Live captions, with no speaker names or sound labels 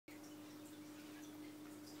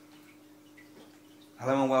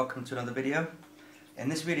Hello and welcome to another video. In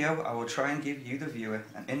this video I will try and give you the viewer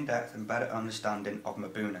an in-depth and better understanding of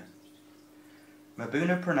Mbuna.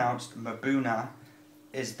 Mbuna, pronounced Mbuna,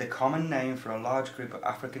 is the common name for a large group of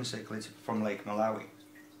African cichlids from Lake Malawi.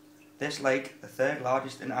 This lake, the third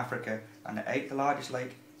largest in Africa and the 8th largest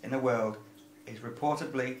lake in the world, is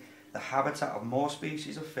reportedly the habitat of more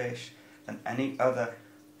species of fish than any other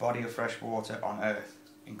body of fresh water on Earth,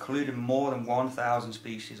 including more than 1,000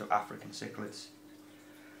 species of African cichlids.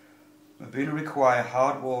 Mbuna require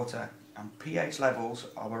hard water and pH levels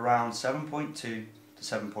of around 7.2 to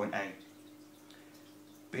 7.8.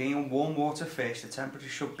 Being a warm water fish, the temperature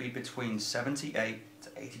should be between 78 to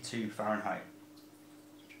 82 Fahrenheit.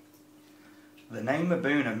 The name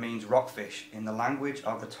Mbuna means rockfish in the language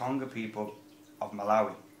of the Tonga people of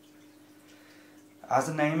Malawi. As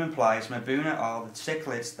the name implies, Mbuna are the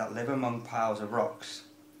cichlids that live among piles of rocks.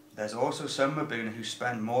 There's also some Mbuna who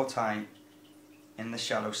spend more time in the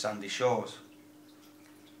shallow sandy shores.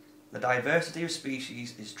 The diversity of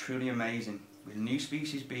species is truly amazing, with new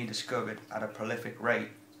species being discovered at a prolific rate.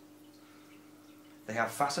 They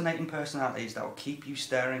have fascinating personalities that will keep you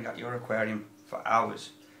staring at your aquarium for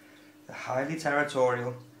hours. They're highly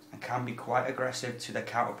territorial and can be quite aggressive to their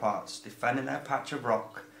counterparts, defending their patch of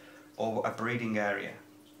rock or a breeding area.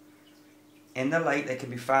 In the lake they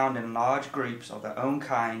can be found in large groups of their own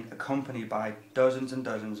kind, accompanied by dozens and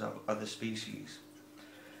dozens of other species.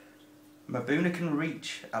 Mbuna can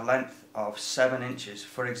reach a length of 7 inches.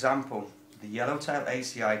 For example, the yellowtail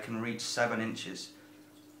ACI can reach 7 inches,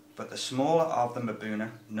 but the smaller of the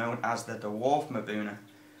Mbuna, known as the dwarf Mbuna,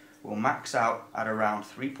 will max out at around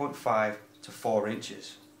 3.5 to 4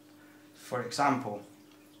 inches. For example,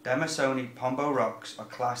 Demasoni Pombo rocks are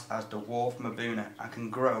classed as dwarf Mbuna and can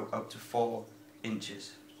grow up to 4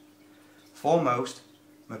 inches. Foremost,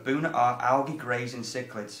 Mbuna are algae grazing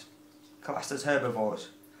cichlids, classed as herbivores.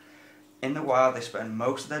 In the wild they spend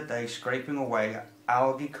most of their day scraping away at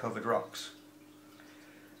algae covered rocks.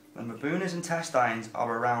 The Mbuna's intestines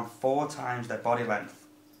are around 4 times their body length.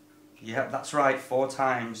 Yep, that's right, 4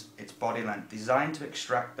 times its body length, designed to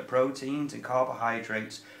extract the proteins and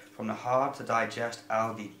carbohydrates from the hard to digest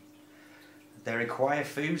algae. They require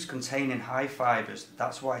foods containing high fibres.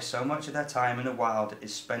 That's why so much of their time in the wild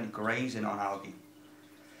is spent grazing on algae.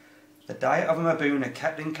 The diet of a Mbuna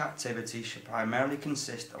kept in captivity should primarily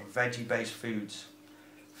consist of veggie-based foods.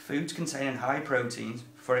 Foods containing high proteins,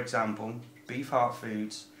 for example beef heart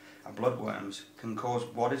foods and bloodworms, can cause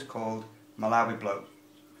what is called Malawi bloat.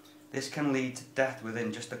 This can lead to death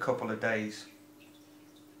within just a couple of days.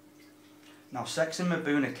 Now, sexing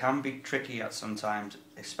Mbuna can be tricky at some times,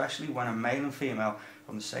 especially when a male and female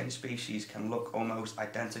from the same species can look almost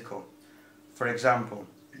identical. For example,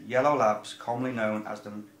 yellow labs, commonly known as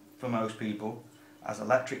for most people as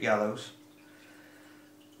electric yellows.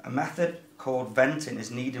 A method called venting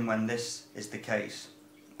is needed when this is the case,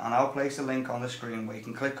 and I'll place a link on the screen where you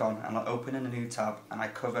can click on, and I'll open in a new tab and I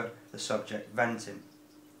cover the subject venting.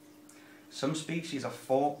 Some species are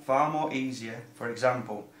far more easier. For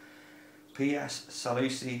example, P.S.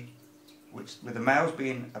 salusi, with the males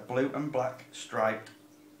being a blue and black striped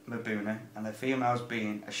Mbuna and the females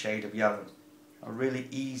being a shade of yellow, are really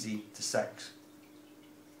easy to sex.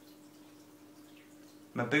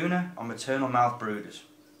 Mbuna are maternal mouth brooders,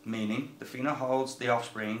 meaning the female holds the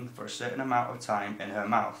offspring for a certain amount of time in her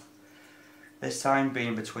mouth, this time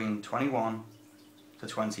being between 21 to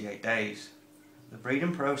 28 days. The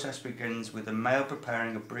breeding process begins with the male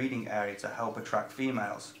preparing a breeding area to help attract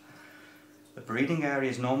females. The breeding area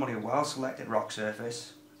is normally a well-selected rock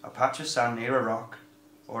surface, a patch of sand near a rock,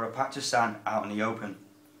 or a patch of sand out in the open.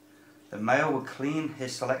 The male will clean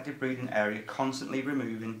his selected breeding area, constantly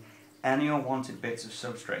removing any unwanted bits of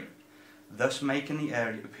substrate, thus making the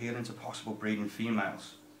area appealing to possible breeding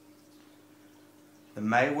females. The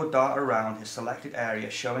male will dart around his selected area,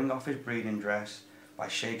 showing off his breeding dress by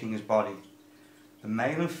shaking his body. The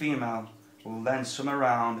male and female will then swim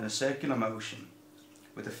around in a circular motion,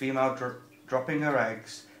 with the female dropping her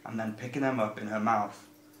eggs and then picking them up in her mouth.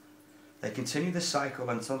 They continue this cycle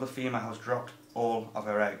until the female has dropped all of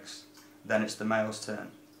her eggs. Then it's the male's turn.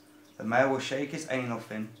 The male will shake his anal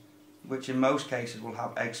fin, which in most cases will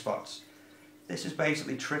have egg spots. This is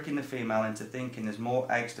basically tricking the female into thinking there's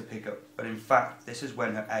more eggs to pick up, but in fact this is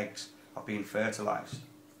when her eggs are being fertilised.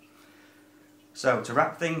 So to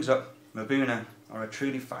wrap things up, Mbuna are a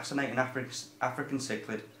truly fascinating African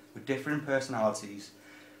cichlid with different personalities.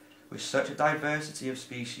 With such a diversity of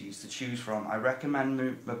species to choose from, I recommend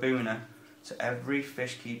Mbuna to every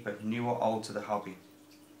fish keeper, new or old, to the hobby.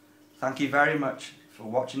 Thank you very much for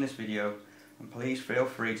watching this video, and please feel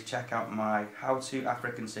free to check out my How to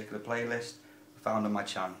African Cichlid playlist found on my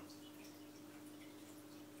channel.